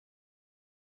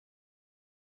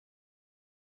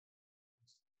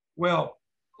Well,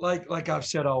 like I've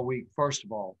said all week, first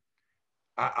of all,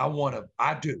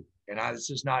 I do, and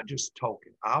this is not just a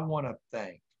token. I want to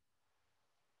thank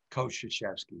Coach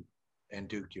Krzyzewski and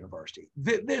Duke University.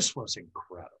 This was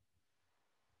incredible.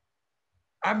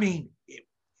 I mean,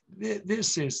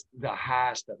 this is the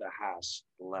highest of the highest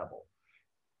level.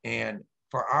 And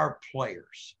for our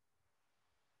players,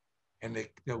 and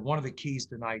one of the keys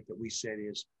tonight that we said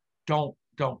is don't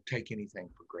take anything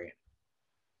for granted.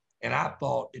 And I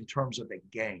thought in terms of the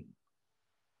game,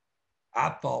 I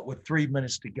thought with 3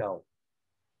 minutes to go,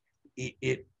 we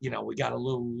got a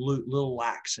little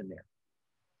lax in there.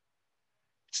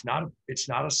 It's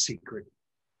not a secret.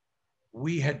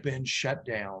 We had been shut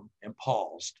down and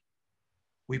paused.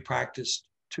 We practiced.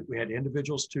 We had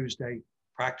individuals Tuesday,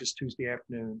 practice Tuesday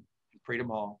afternoon in Freedom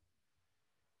Hall.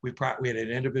 We had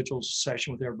an individual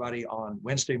session with everybody on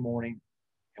Wednesday morning,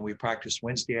 and we practiced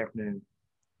Wednesday afternoon.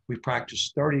 We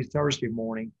practiced Thursday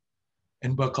morning,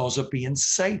 and because of being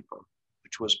safer,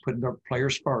 which was putting the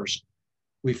players first,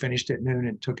 we finished at noon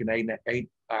and took an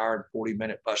 8-hour and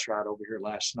 40-minute bus ride over here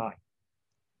last night.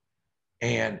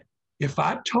 And if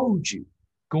I told you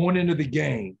going into the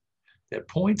game that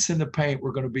points in the paint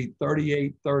were going to be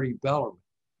 38-30 Bellarmine,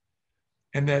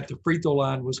 and that the free throw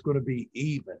line was going to be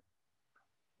even,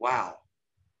 wow.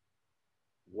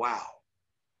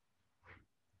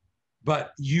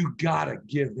 But you got to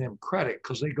give them credit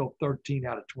because they go 13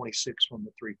 out of 26 from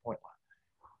the three-point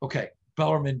line. Okay,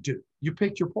 Bellarmine, Duke. You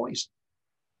picked your poison.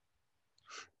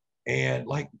 And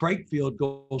like Brakefield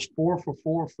goes 4 for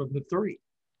 4 from the three.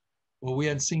 Well, we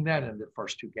hadn't seen that in the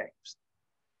first two games.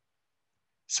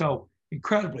 So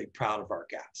incredibly proud of our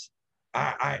guys.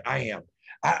 I am.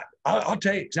 I'll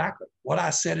tell you exactly what I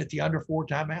said at the under 4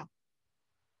 timeout.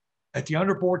 At the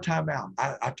under 4 timeout,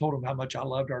 I told them how much I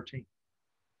loved our team.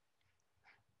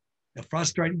 The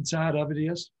frustrating side of it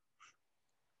is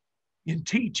in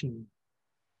teaching,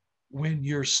 when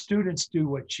your students do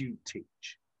what you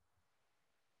teach,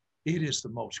 it is the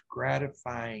most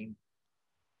gratifying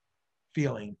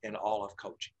feeling in all of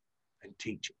coaching and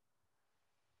teaching.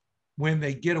 When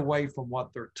they get away from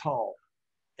what they're taught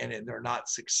and they're not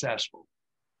successful,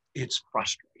 it's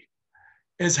frustrating.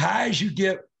 As high as you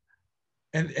get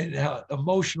and how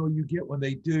emotional you get when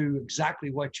they do exactly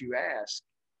what you ask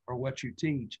or what you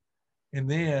teach, and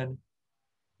then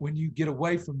when you get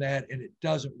away from that and it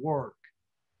doesn't work,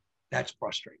 that's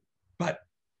frustrating. But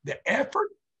the effort,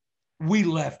 we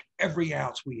left every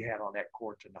ounce we had on that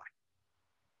court tonight.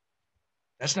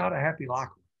 That's not a happy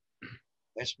locker room.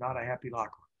 That's not a happy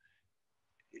locker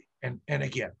room. And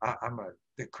again,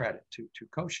 the credit to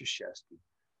Coach Krzyzewski,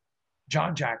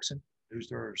 John Jackson, who's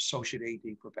their associate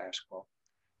AD for basketball.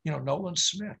 Nolan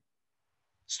Smith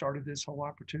started this whole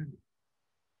opportunity.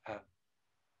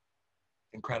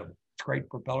 Incredible. It's great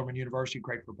for Bellarmine University,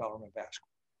 great for Bellarmine basketball,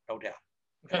 no doubt.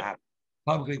 And I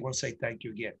publicly want to say thank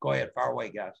you again. Go ahead, fire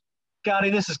away, guys. Scotty,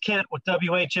 this is Kent with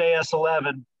WHAS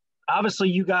 11. Obviously,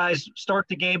 you guys start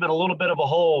the game in a little bit of a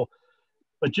hole,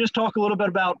 but just talk a little bit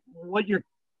about what your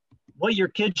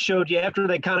kids showed you after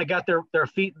they kind of got their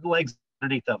feet and legs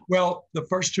underneath them. Well, the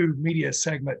first two media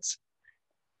segments,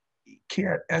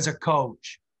 Kent, as a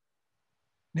coach,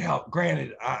 now,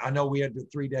 granted, I know we had the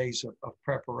 3 days of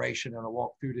preparation and a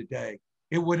walkthrough today.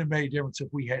 It wouldn't have made a difference if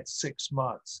we had 6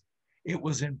 months. It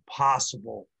was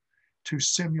impossible to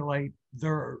simulate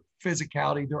their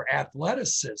physicality, their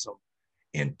athleticism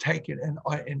in taking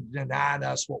and denying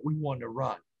us what we wanted to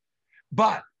run.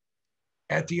 But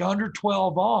at the under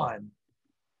 12 on,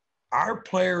 our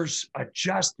players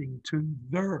adjusting to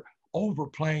their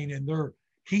overplaying and their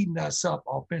heating us up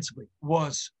offensively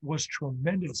was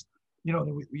tremendous.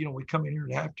 We come in here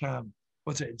at halftime.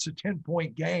 It's a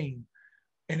 10-point game,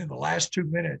 and in the last 2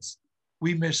 minutes,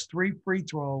 we missed 3 free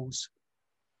throws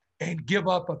and give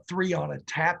up a 3 on a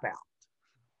tap out.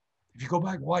 If you go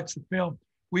back and watch the film,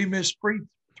 we missed 3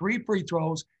 free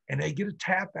throws, and they get a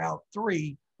tap out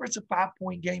 3, or it's a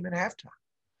 5-point game at halftime.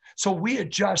 So we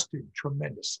adjusted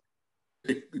tremendously.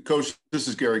 Coach, this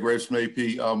is Gary Graves from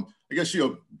AP. I guess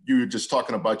you were just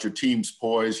talking about your team's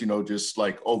poise, just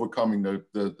like overcoming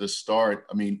the start.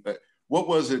 I mean, what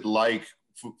was it like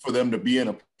for them to be in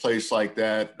a place like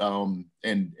that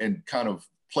and kind of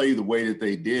play the way that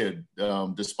they did,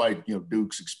 despite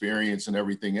Duke's experience and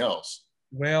everything else?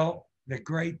 Well, the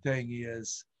great thing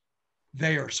is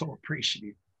they are so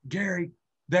appreciative. Gary,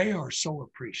 they are so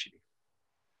appreciative.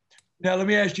 Now, let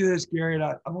me ask you this, Gary, and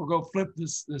I'm going to go flip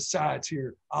the sides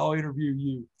here. I'll interview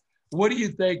you. What do you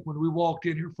think when we walked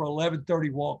in here for 11:30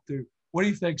 walkthrough? What do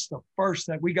you think's the first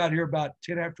thing? We got here about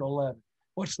 10 after 11.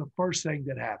 What's the first thing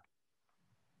that happened?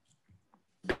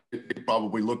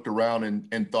 probably looked around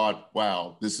and thought,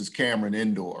 wow, this is Cameron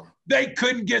indoor. They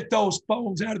couldn't get those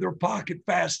phones out of their pocket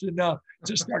fast enough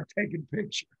to start taking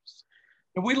pictures.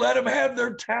 And we let them have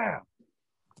their time.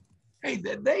 Hey,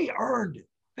 they earned it.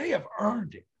 They have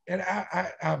earned it. And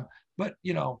but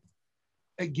you know,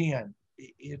 again,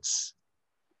 it's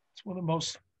one of the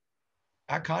most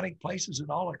iconic places in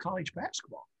all of college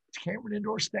basketball. It's Cameron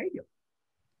Indoor Stadium.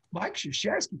 Mike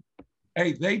Krzyzewski,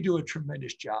 hey, they do a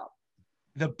tremendous job.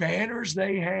 The banners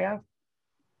they have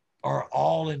are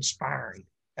all inspiring.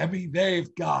 I mean,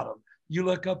 they've got them. You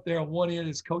look up there on one end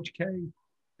is Coach K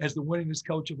as the winningest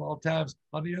coach of all times.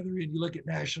 On the other end, you look at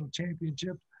national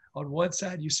championships. On one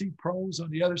side, you see pros. On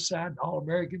the other side,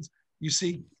 All-Americans. You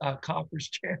see conference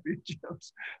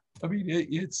championships. I mean,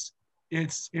 it's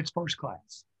first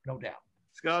class, no doubt.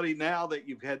 Scotty, now that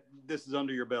you've had this is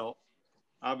under your belt,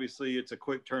 obviously it's a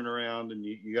quick turnaround and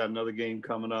you got another game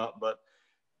coming up, but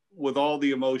with all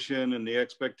the emotion and the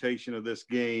expectation of this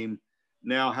game,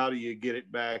 now how do you get it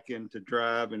back into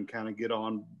drive and kind of get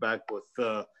on back with,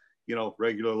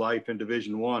 regular life in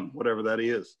Division I, whatever that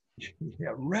is?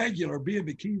 Yeah, regular being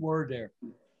the key word there.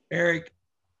 Eric,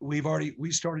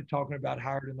 we started talking about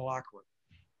hired in the locker room.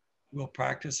 We'll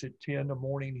practice at 10 in the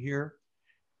morning here.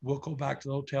 We'll go back to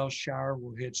the hotel, shower.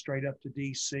 We'll head straight up to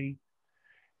DC.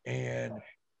 And,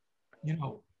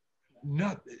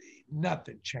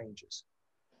 nothing changes.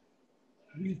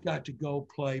 We've got to go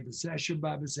play possession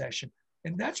by possession.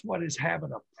 And that's what is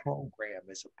having a program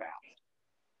is about.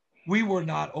 We were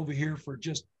not over here for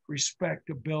just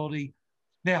respectability.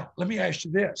 Now, let me ask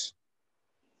you this.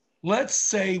 Let's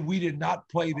say we did not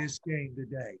play this game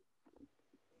today.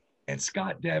 And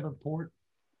Scott Davenport,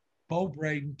 Bo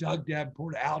Braden, Doug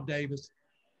Davenport, Al Davis,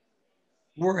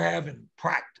 we're having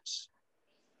practice.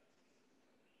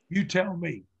 You tell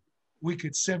me we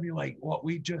could simulate what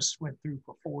we just went through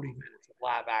for 40 minutes of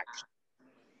live action.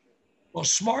 Well,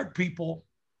 smart people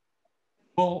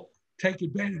will take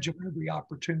advantage of every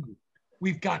opportunity.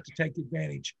 We've got to take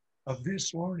advantage of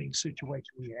this learning situation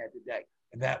we had today,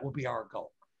 and that will be our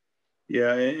goal.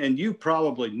 Yeah, and you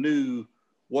probably knew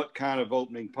what kind of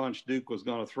opening punch Duke was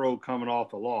going to throw coming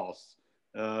off a loss.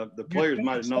 The players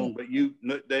might have known, but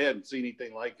they hadn't seen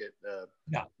anything like it.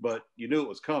 No. But you knew it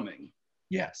was coming.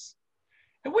 Yes.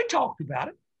 And we talked about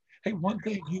it. Hey, one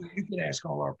thing you can ask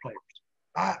all our players.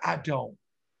 I don't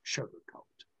sugarcoat.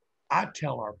 I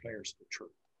tell our players the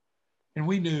truth. And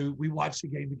we watched the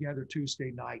game together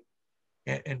Tuesday night.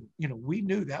 And we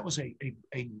knew that was a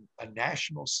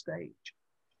national stage.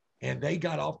 And they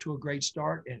got off to a great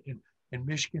start. And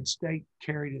Michigan State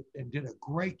carried it and did a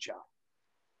great job.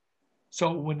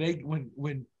 So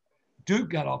when Duke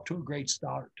got off to a great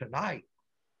start tonight,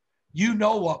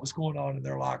 what was going on in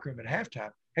their locker room at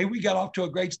halftime. Hey, we got off to a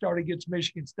great start against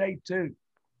Michigan State too.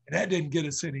 And that didn't get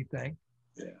us anything.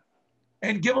 Yeah.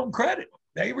 And give them credit.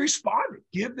 They responded.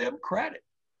 Give them credit.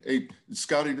 Hey,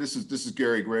 Scotty, this is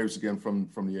Gary Graves again from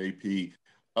the AP.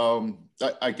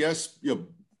 I guess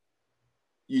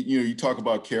you talk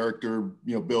about character,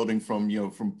 building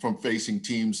from facing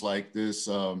teams like this.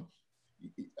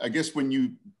 I guess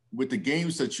with the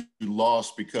games that you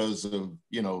lost because of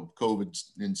COVID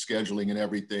and scheduling and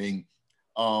everything,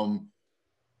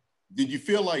 did you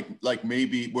feel like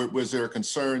maybe was there a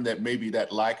concern that maybe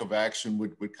that lack of action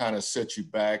would kind of set you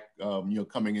back,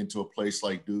 coming into a place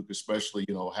like Duke, especially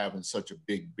having such a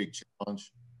big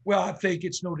challenge? Well, I think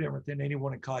it's no different than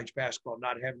anyone in college basketball,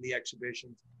 not having the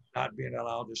exhibitions, not being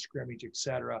allowed to scrimmage, et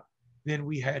cetera. Then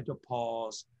we had to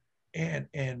pause, and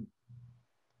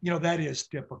that is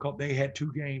difficult. They had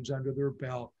 2 games under their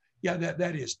belt. Yeah,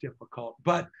 that is difficult.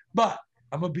 But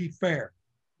I'm gonna be fair.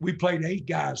 We played 8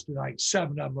 guys tonight.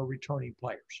 7 of them are returning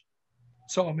players.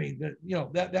 So I mean,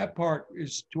 that part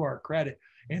is to our credit.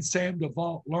 And Sam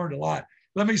DeVault learned a lot.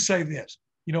 Let me say this.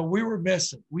 We were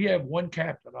missing. We have 1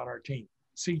 captain on our team,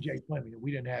 C.J. Fleming, and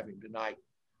we didn't have him tonight.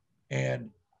 And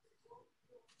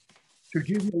to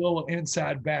give you a little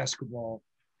inside basketball,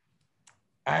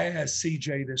 I asked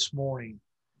C.J. this morning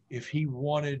if he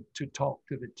wanted to talk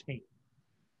to the team,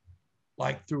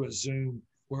 like through a Zoom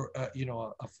or,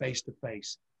 a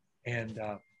face-to-face. And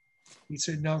he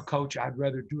said, no, Coach, I'd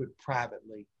rather do it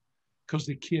privately, because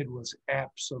the kid was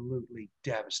absolutely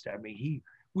devastated. I mean,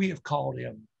 we have called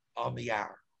him on the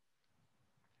hour.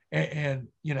 And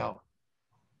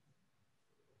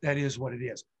that is what it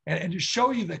is. And to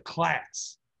show you the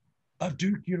class of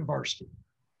Duke University,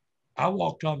 I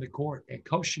walked on the court and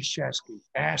Coach Krzyzewski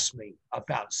asked me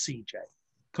about CJ,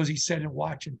 because he said in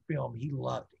watching film, he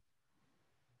loved him.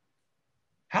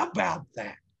 How about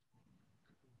that?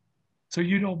 So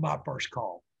my first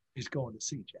call is going to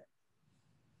CJ.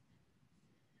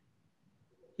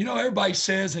 You know, everybody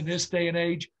says in this day and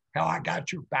age, how I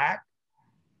got your back.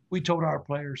 We told our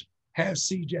players, have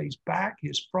CJ's back,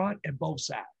 his front, and both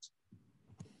sides.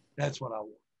 That's what I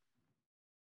want.